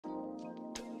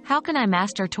How can I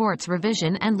master torts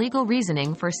revision and legal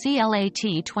reasoning for CLAT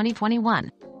 2021?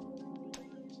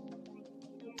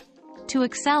 To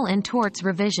excel in torts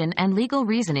revision and legal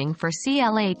reasoning for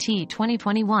CLAT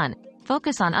 2021,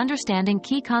 focus on understanding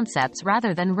key concepts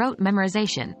rather than rote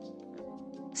memorization.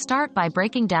 Start by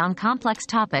breaking down complex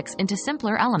topics into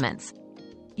simpler elements.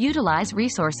 Utilize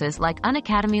resources like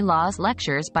Unacademy Law's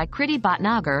lectures by Kriti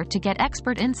Bhatnagar to get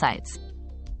expert insights.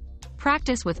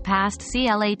 Practice with past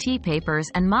CLAT papers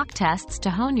and mock tests to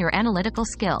hone your analytical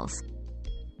skills.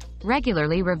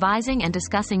 Regularly revising and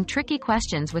discussing tricky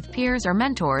questions with peers or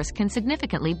mentors can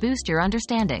significantly boost your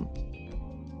understanding.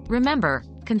 Remember,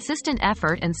 consistent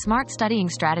effort and smart studying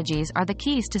strategies are the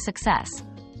keys to success.